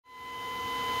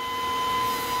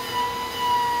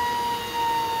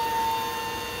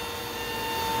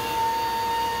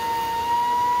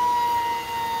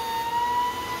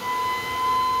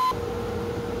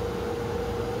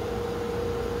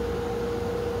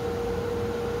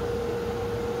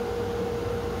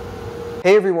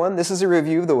Hey everyone, this is a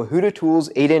review of the Wahuda Tools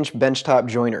 8-inch benchtop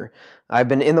joiner. I've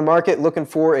been in the market looking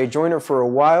for a joiner for a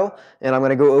while, and I'm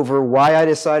going to go over why I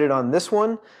decided on this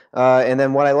one, and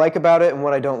then what I like about it and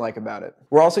what I don't like about it.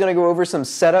 We're also going to go over some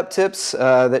setup tips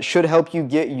that should help you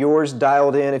get yours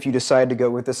dialed in if you decide to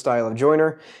go with this style of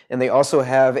joiner, and they also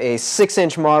have a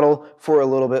 6-inch model for a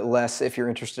little bit less if you're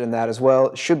interested in that as well.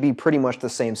 It should be pretty much the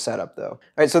same setup though.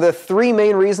 Alright, so the three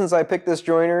main reasons I picked this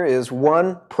joiner is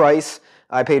one, price.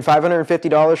 I paid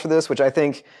 $550 for this, which I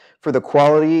think for the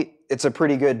quality, it's a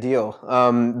pretty good deal.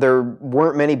 There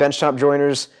weren't many benchtop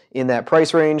joiners in that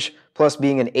price range, plus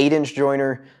being an 8-inch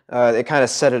joiner, it kind of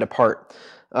set it apart.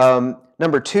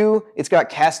 Number two, it's got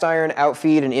cast iron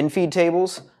outfeed and infeed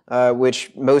tables,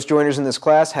 which most joiners in this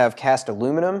class have cast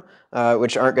aluminum,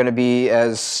 which aren't going to be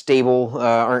as stable,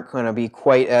 aren't going to be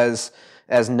quite as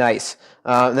nice.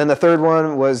 And then the third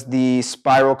one was the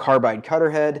spiral carbide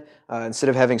cutter head. Instead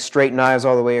of having straight knives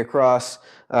all the way across,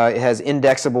 it has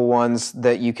indexable ones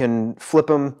that you can flip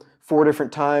them 4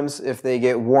 different times if they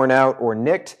get worn out or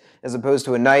nicked, as opposed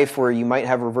to a knife where you might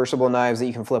have reversible knives that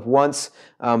you can flip once,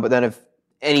 but then if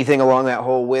anything along that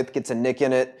whole width gets a nick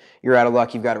in it, you're out of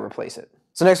luck, you've got to replace it.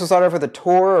 So next we'll start off with a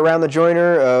tour around the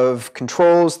joiner of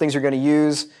controls, things you're going to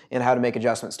use, and how to make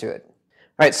adjustments to it.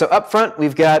 Alright, so up front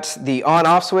we've got the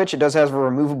on-off switch. It does have a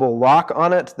removable lock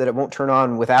on it that it won't turn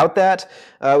on without that,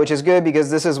 which is good because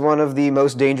this is one of the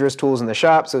most dangerous tools in the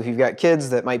shop. So if you've got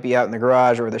kids that might be out in the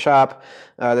garage or the shop,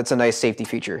 that's a nice safety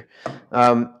feature.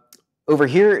 Over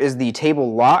here is the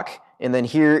table lock, and then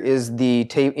here is the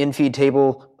infeed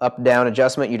table up-down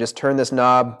adjustment. You just turn this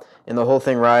knob and the whole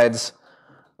thing rides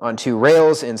on 2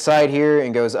 rails inside here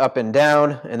and goes up and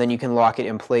down, and then you can lock it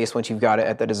in place once you've got it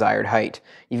at the desired height.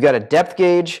 You've got a depth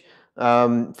gauge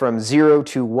from 0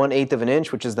 to 1/8 of an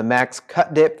inch, which is the max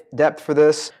cut depth for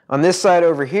this. On this side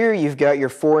over here, you've got your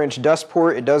 4-inch dust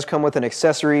port. It does come with an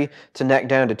accessory to neck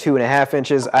down to 2.5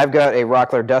 inches. I've got a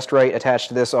Rockler dust right attached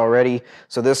to this already,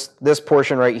 so this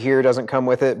portion right here doesn't come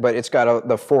with it, but it's got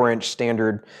the 4-inch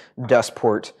standard dust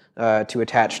port to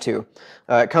attach to.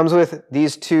 It comes with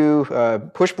these 2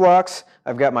 push blocks.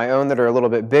 I've got my own that are a little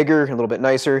bit bigger, a little bit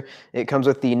nicer. It comes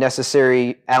with the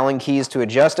necessary Allen keys to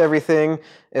adjust everything,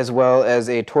 as well as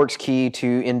a Torx key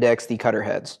to index the cutter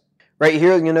heads. Right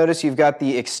here you'll notice you've got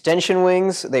the extension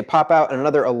wings. They pop out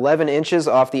another 11 inches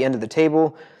off the end of the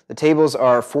table. The tables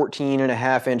are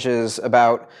 14.5 inches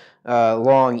about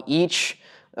long each.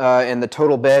 And the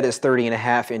total bed is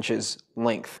 30.5 inches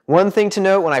length. One thing to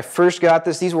note, when I first got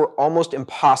this, these were almost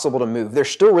impossible to move. They're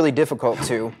still really difficult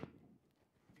to.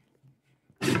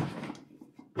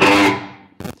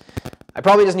 I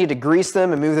probably just need to grease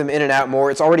them and move them in and out more.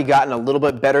 It's already gotten a little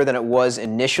bit better than it was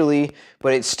initially,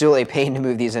 but it's still a pain to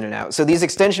move these in and out. So these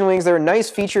extension wings, they're a nice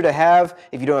feature to have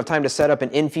if you don't have time to set up an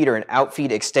infeed or an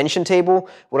outfeed extension table.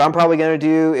 What I'm probably going to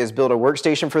do is build a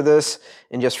workstation for this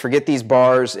and just forget these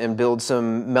bars and build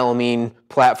some melamine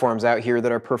platforms out here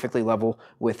that are perfectly level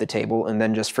with the table, and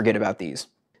then just forget about these.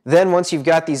 Then once you've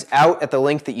got these out at the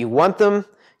length that you want them,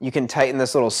 you can tighten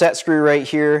this little set screw right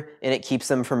here, and it keeps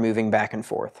them from moving back and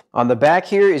forth. On the back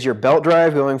here is your belt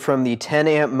drive going from the 10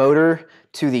 amp motor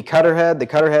to the cutter head. The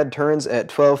cutter head turns at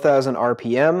 12,000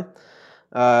 RPM.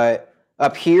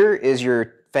 Up here is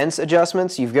your fence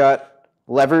adjustments. You've got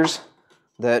levers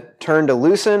that turn to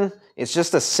loosen. It's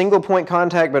just a single point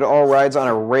contact, but it all rides on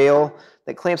a rail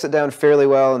that clamps it down fairly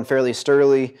well and fairly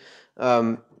sturdily.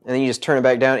 And then you just turn it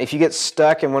back down. If you get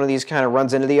stuck and one of these kind of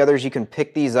runs into the others, you can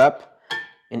pick these up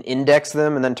and index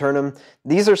them and then turn them.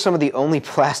 These are some of the only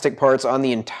plastic parts on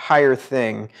the entire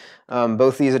thing.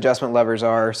 Both these adjustment levers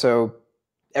are, so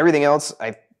everything else,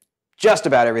 just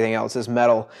about everything else is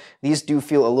metal. These do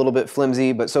feel a little bit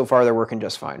flimsy, but so far they're working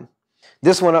just fine.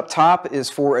 This one up top is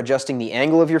for adjusting the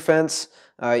angle of your fence.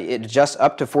 It adjusts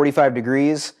up to 45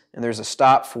 degrees, and there's a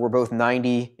stop for both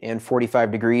 90 and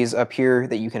 45 degrees up here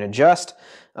that you can adjust.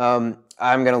 I'm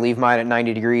gonna leave mine at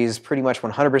 90 degrees pretty much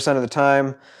 100% of the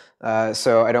time.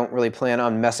 So I don't really plan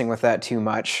on messing with that too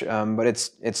much, but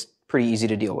it's pretty easy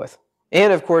to deal with.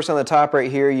 And of course on the top right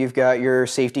here you've got your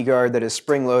safety guard that is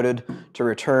spring-loaded to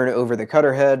return over the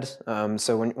cutter head.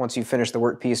 So once you finish the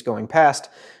workpiece going past,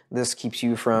 this keeps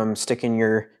you from sticking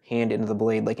your hand into the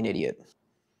blade like an idiot.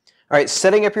 Alright,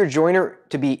 setting up your joiner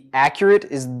to be accurate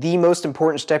is the most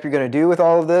important step you're going to do with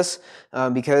all of this,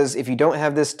 because if you don't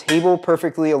have this table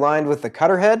perfectly aligned with the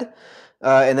cutter head,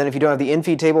 and then if you don't have the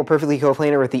infeed table perfectly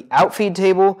coplanar with the outfeed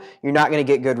table, you're not going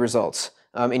to get good results.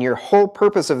 And your whole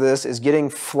purpose of this is getting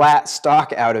flat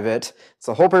stock out of it. It's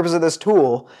the whole purpose of this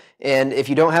tool, and if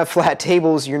you don't have flat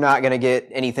tables, you're not going to get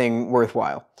anything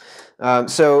worthwhile.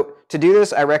 So to do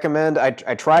this, I recommend, I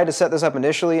tried to set this up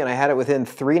initially and I had it within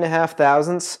 3.5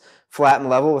 thousandths flat and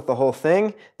level with the whole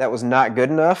thing. That was not good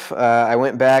enough. I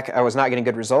went back, I was not getting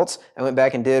good results. I went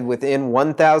back and did within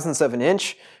 1/1000th of an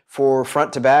inch for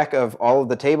front to back of all of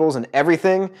the tables and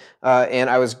everything, and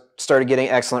I started getting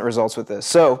excellent results with this.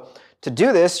 So to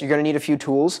do this, you're going to need a few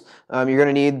tools. You're going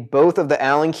to need both of the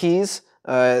Allen keys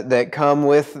that come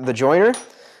with the joiner.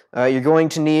 You're going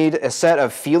to need a set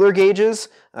of feeler gauges.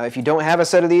 If you don't have a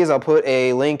set of these, I'll put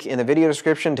a link in the video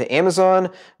description to Amazon.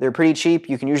 They're pretty cheap.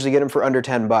 You can usually get them for under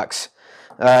 10 bucks.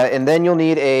 And then you'll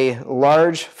need a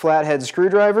large flathead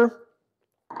screwdriver.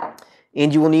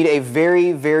 And you will need a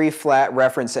very, very flat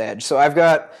reference edge. So I've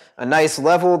got a nice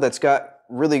level that's got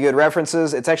really good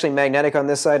references. It's actually magnetic on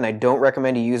this side, and I don't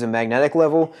recommend you use a magnetic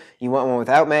level. You want one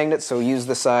without magnets, so use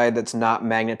the side that's not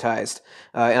magnetized.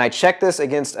 And I checked this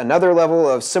against another level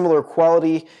of similar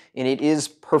quality, and it is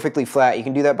perfectly flat. You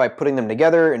can do that by putting them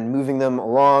together and moving them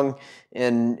along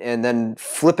and then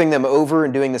flipping them over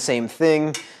and doing the same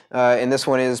thing. And this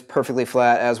one is perfectly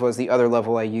flat, as was the other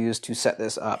level I used to set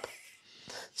this up.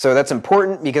 So that's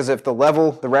important because if the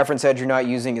level, the reference edge you're not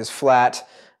using is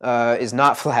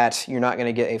not flat, you're not going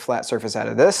to get a flat surface out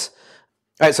of this.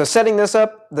 All right, so setting this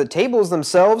up, the tables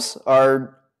themselves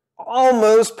are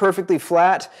almost perfectly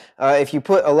flat. If you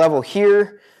put a level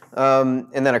here and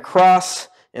then across,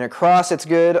 and across it's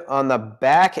good. On the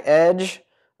back edge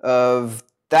of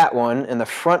that one and the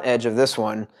front edge of this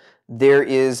one, there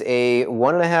is a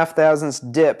 1.5 thousandths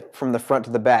dip from the front to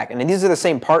the back. And these are the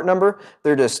same part number.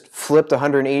 They're just flipped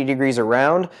 180 degrees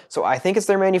around. So I think it's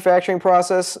their manufacturing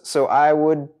process. So I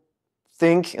would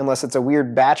think, unless it's a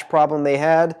weird batch problem they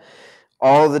had,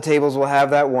 all of the tables will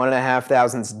have that 1.5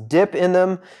 thousandths dip in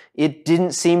them. It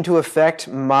didn't seem to affect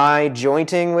my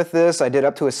jointing with this. I did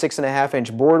up to a 6.5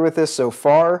 inch board with this so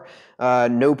far.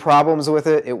 No problems with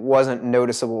it. It wasn't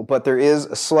noticeable, but there is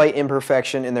a slight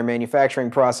imperfection in their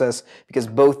manufacturing process because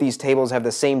both these tables have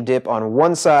the same dip on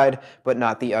one side, but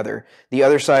not the other. The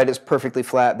other side is perfectly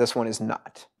flat. This one is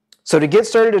not. So to get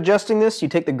started adjusting this, you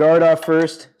take the guard off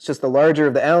first. It's just the larger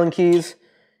of the Allen keys.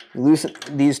 You loosen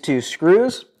these two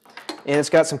screws, and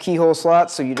it's got some keyhole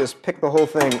slots, so you just pick the whole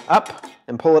thing up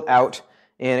and pull it out,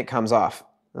 and it comes off.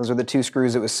 Those are the two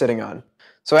screws it was sitting on.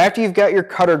 So after you've got your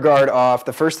cutter guard off,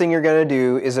 the first thing you're going to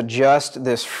do is adjust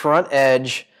this front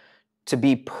edge to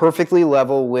be perfectly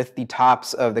level with the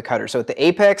tops of the cutter. So at the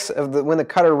apex of when the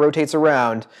cutter rotates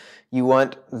around, you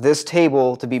want this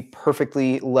table to be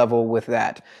perfectly level with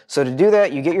that. So to do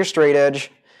that, you get your straight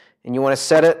edge, and you want to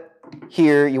set it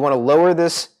here. You want to lower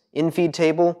this infeed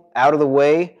table out of the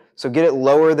way. So get it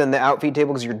lower than the outfeed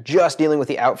table because you're just dealing with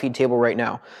the outfeed table right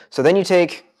now. So then you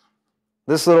take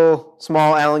this little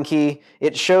small Allen key.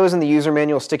 It shows in the user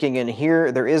manual sticking in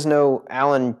here. There is no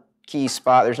Allen key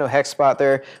spot. There's no hex spot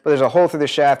there, but there's a hole through the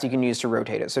shaft you can use to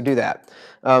rotate it. So do that.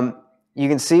 You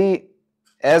can see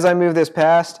as I move this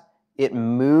past, it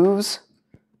moves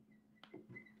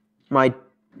my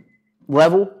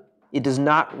level. It does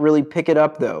not really pick it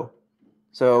up though.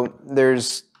 So there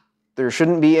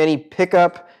shouldn't be any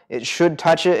pickup. It should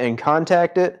touch it and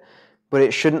contact it, but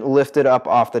it shouldn't lift it up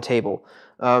off the table.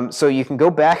 So you can go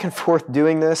back and forth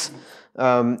doing this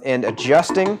and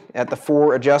adjusting at the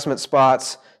 4 adjustment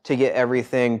spots to get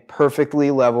everything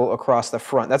perfectly level across the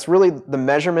front. That's really the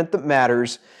measurement that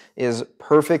matters, is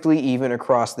perfectly even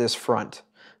across this front.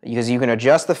 Because you can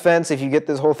adjust the fence if you get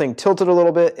this whole thing tilted a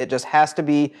little bit. It just has to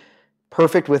be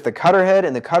perfect with the cutter head,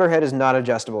 and the cutter head is not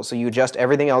adjustable, so you adjust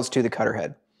everything else to the cutter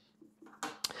head.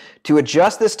 To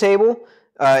adjust this table,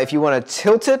 if you want to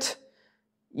tilt it,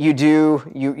 you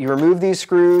remove these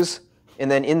screws, and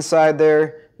then inside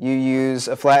there you use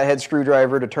a flathead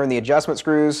screwdriver to turn the adjustment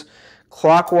screws.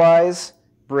 Clockwise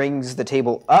brings the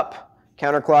table up,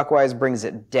 counterclockwise brings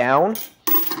it down,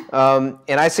 and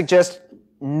I suggest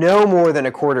no more than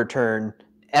a quarter turn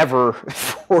ever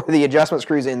for the adjustment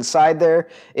screws inside there.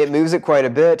 It moves it quite a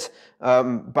bit.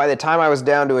 By the time I was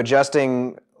down to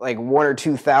adjusting like 1 or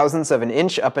 2 thousandths of an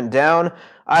inch up and down,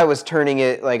 I was turning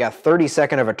it like a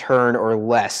 32nd of a turn or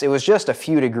less. It was just a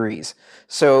few degrees.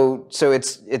 So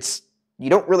it's you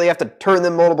don't really have to turn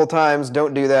them multiple times.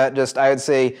 Don't do that. Just, I would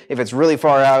say, if it's really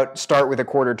far out, start with a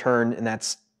quarter turn, and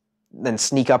then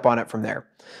sneak up on it from there.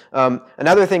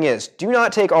 Another thing is, do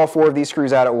not take all 4 of these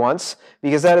screws out at once,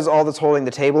 because that is all that's holding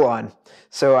the table on.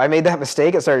 So I made that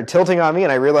mistake. It started tilting on me,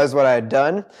 and I realized what I had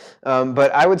done.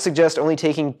 But I would suggest only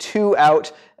taking 2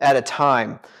 out at a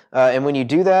time. And when you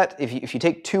do that, if you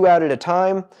take 2 out at a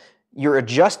time, you're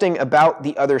adjusting about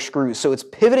the other screws. So it's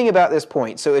pivoting about this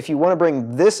point. So if you want to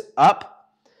bring this up,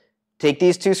 take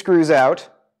these 2 screws out,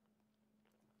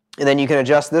 And then you can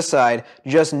adjust this side.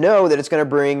 Just know that it's going to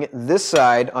bring this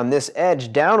side on this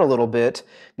edge down a little bit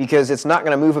because it's not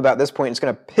going to move about this point. It's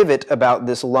going to pivot about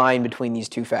this line between these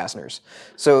two fasteners.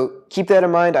 So keep that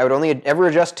in mind. I would only ever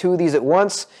adjust 2 of these at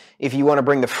once. If you want to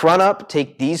bring the front up,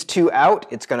 take these 2 out.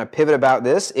 It's going to pivot about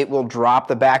this. It will drop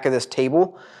the back of this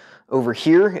table over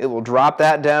here. It will drop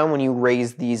that down when you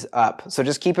raise these up. So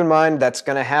just keep in mind that's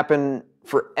going to happen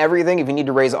for everything. If you need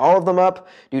to raise all of them up,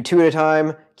 do 2 at a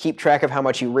time, keep track of how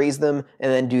much you raise them,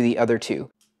 and then do the other 2. All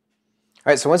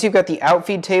right, so once you've got the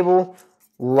outfeed table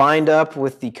lined up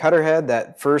with the cutter head,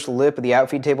 that first lip of the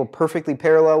outfeed table perfectly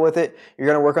parallel with it, you're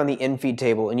going to work on the infeed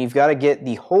table, and you've got to get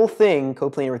the whole thing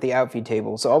coplanar with the outfeed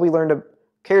table. So all we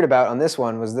cared about on this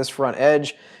one was this front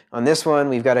edge. On this one,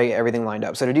 we've got to get everything lined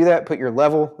up. So to do that, put your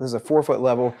level. This is a 4-foot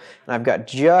level, and I've got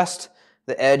just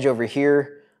the edge over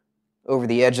here over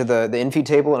the edge of the infeed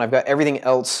table, and I've got everything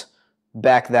else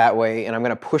back that way, and I'm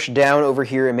going to push down over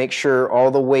here and make sure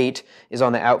all the weight is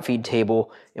on the outfeed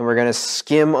table, and we're going to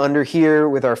skim under here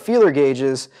with our feeler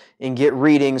gauges and get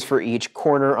readings for each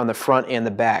corner on the front and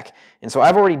the back. And so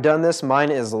I've already done this.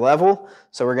 Mine is level,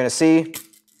 so we're going to see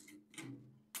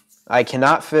I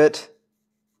cannot fit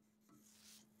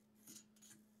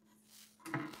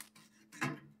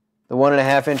the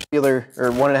 1.5 inch feeler, or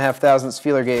 1.5 thousandths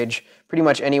feeler gauge pretty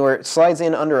much anywhere. It slides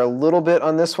in under a little bit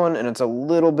on this one, and it's a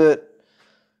little bit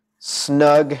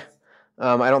snug.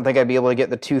 I don't think I'd be able to get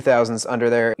the 2 thousandths under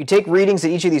there. You take readings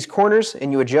at each of these corners,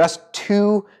 and you adjust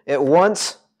 2 at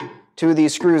once, 2 of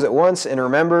these screws at once, and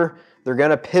remember, they're going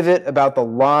to pivot about the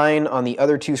line on the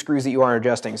other 2 screws that you aren't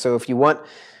adjusting. So if you want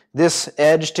this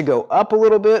edge to go up a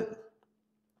little bit,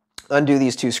 undo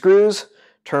these 2 screws,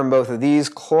 turn both of these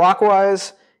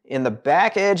clockwise, and the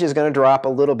back edge is going to drop a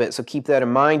little bit, so keep that in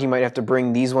mind. You might have to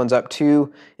bring these ones up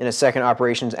too in a second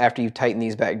operations after you tighten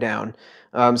these back down.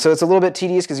 So it's a little bit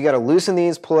tedious because you got to loosen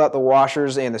these, pull out the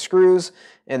washers and the screws,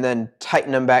 and then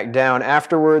tighten them back down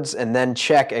afterwards, and then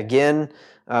check again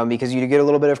because you get a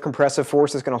little bit of compressive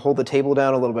force that's going to hold the table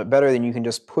down a little bit better than you can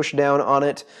just push down on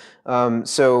it.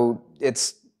 So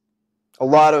it's a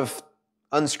lot of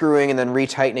unscrewing and then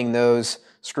retightening those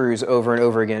screws over and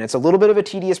over again. It's a little bit of a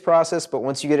tedious process, but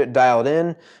once you get it dialed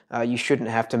in, you shouldn't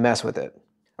have to mess with it.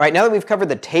 All right, now that we've covered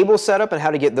the table setup and how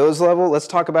to get those level, let's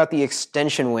talk about the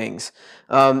extension wings.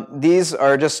 These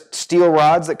are just steel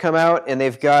rods that come out, and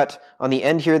they've got, on the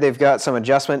end here, they've got some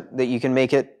adjustment that you can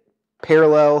make it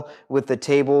parallel with the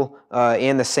table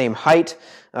and the same height.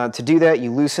 To do that,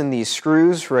 you loosen these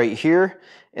screws right here,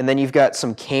 and then you've got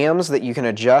some cams that you can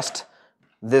adjust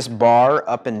this bar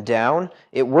up and down.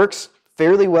 It works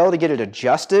fairly well to get it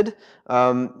adjusted.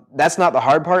 That's not the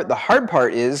hard part. The hard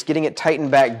part is getting it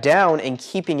tightened back down and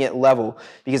keeping it level,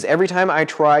 because every time I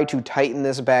try to tighten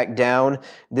this back down,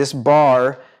 this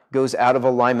bar goes out of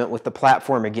alignment with the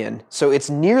platform again. So it's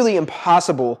nearly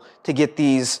impossible to get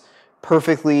these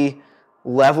perfectly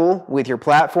level with your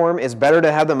platform. It's better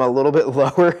to have them a little bit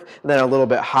lower than a little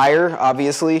bit higher,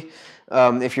 obviously,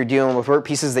 if you're dealing with work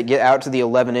pieces that get out to the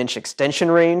 11-inch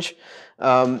extension range.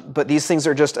 But these things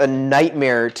are just a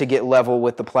nightmare to get level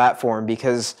with the platform,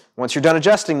 because once you're done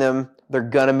adjusting them, they're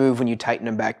gonna move when you tighten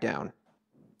them back down.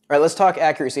 All right, let's talk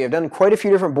accuracy. I've done quite a few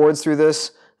different boards through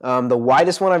this. The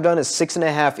widest one I've done is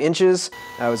 6.5 inches.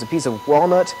 It was a piece of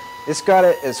walnut. This got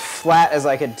it as flat as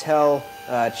I could tell.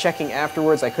 Checking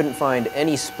afterwards, I couldn't find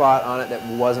any spot on it that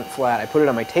wasn't flat. I put it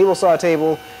on my table saw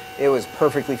table. It was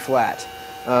perfectly flat.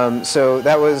 So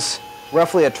that was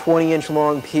roughly a 20-inch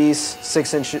long piece,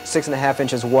 6.5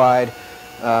 inches wide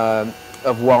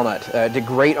of walnut. Did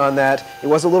great on that. It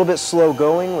was a little bit slow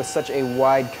going with such a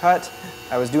wide cut.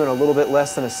 I was doing a little bit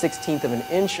less than a 1/16 of an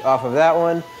inch off of that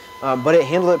one, but it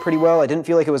handled it pretty well. I didn't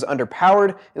feel like it was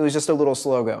underpowered. It was just a little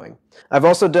slow going. I've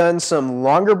also done some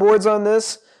longer boards on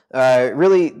this.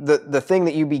 Really, the thing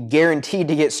that you'd be guaranteed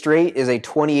to get straight is a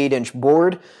 28-inch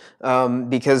board,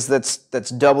 because that's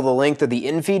double the length of the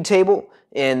infeed table,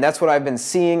 and that's what I've been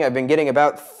seeing. I've been getting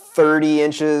about 30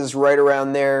 inches right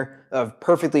around there of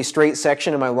perfectly straight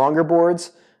section in my longer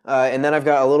boards, and then I've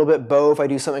got a little bit bow if I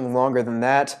do something longer than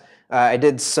that. I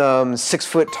did some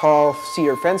 6-foot tall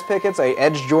cedar fence pickets. I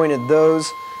edge jointed those,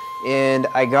 and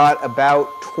I got about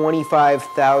 25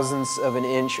 thousandths of an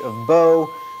inch of bow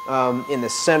in the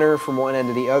center from one end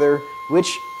to the other,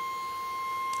 which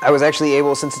I was actually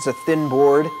able, since it's a thin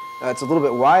board, it's a little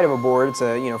bit wide of a board, it's a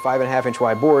 5.5 inch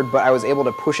wide board, but I was able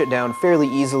to push it down fairly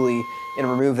easily and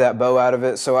remove that bow out of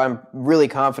it. So I'm really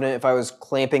confident if I was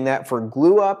clamping that for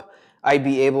glue up, I'd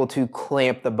be able to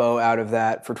clamp the bow out of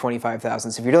that for 25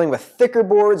 thousandths. If you're dealing with thicker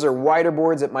boards or wider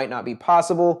boards, it might not be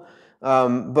possible,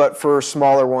 but for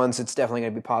smaller ones, it's definitely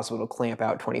going to be possible to clamp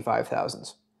out 25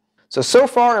 thousandths. So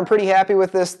far I'm pretty happy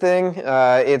with this thing.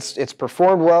 It's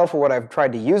performed well for what I've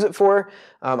tried to use it for.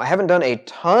 I haven't done a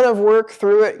ton of work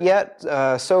through it yet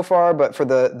so far, but for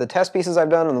the test pieces I've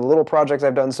done and the little projects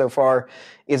I've done so far,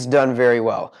 it's done very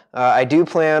well. I do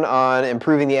plan on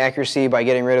improving the accuracy by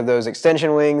getting rid of those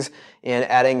extension wings and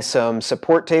adding some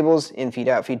support tables, in-feed,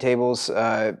 out-feed tables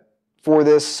for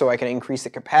this, so I can increase the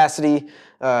capacity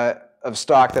of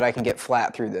stock that I can get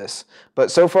flat through this.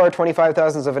 But so far, 25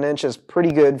 thousandths of an inch is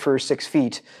pretty good for 6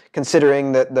 feet,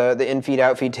 considering that the in-feed,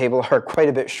 out-feed table are quite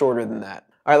a bit shorter than that.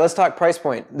 All right, let's talk price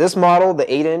point. This model, the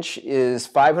 8-inch, is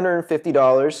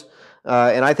 $550.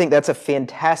 And I think that's a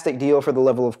fantastic deal for the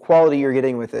level of quality you're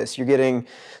getting with this. You're getting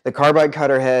the carbide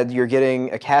cutter head, you're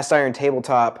getting a cast iron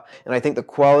tabletop, and I think the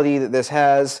quality that this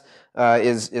has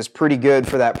is pretty good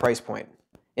for that price point.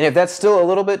 And if that's still a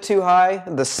little bit too high,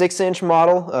 the 6-inch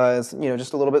model, is,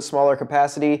 just a little bit smaller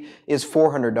capacity, is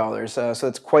 $400. So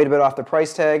it's quite a bit off the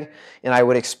price tag, and I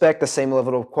would expect the same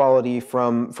level of quality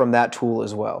from that tool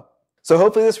as well. So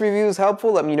hopefully this review is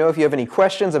helpful. Let me know if you have any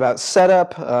questions about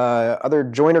setup, other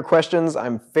joiner questions.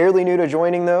 I'm fairly new to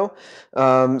joining though,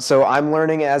 so I'm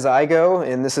learning as I go,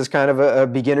 and this is kind of a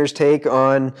beginner's take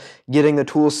on getting the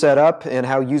tool set up and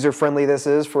how user-friendly this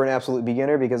is for an absolute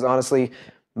beginner, because honestly,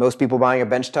 most people buying a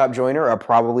benchtop joiner are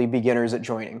probably beginners at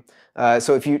joining.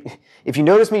 So if you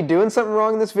notice me doing something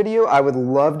wrong in this video, I would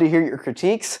love to hear your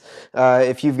critiques.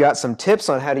 If you've got some tips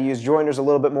on how to use joiners a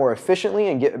little bit more efficiently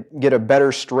and get a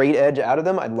better straight edge out of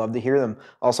them, I'd love to hear them.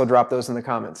 Also drop those in the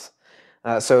comments.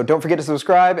 So don't forget to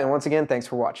subscribe, and once again, thanks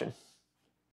for watching.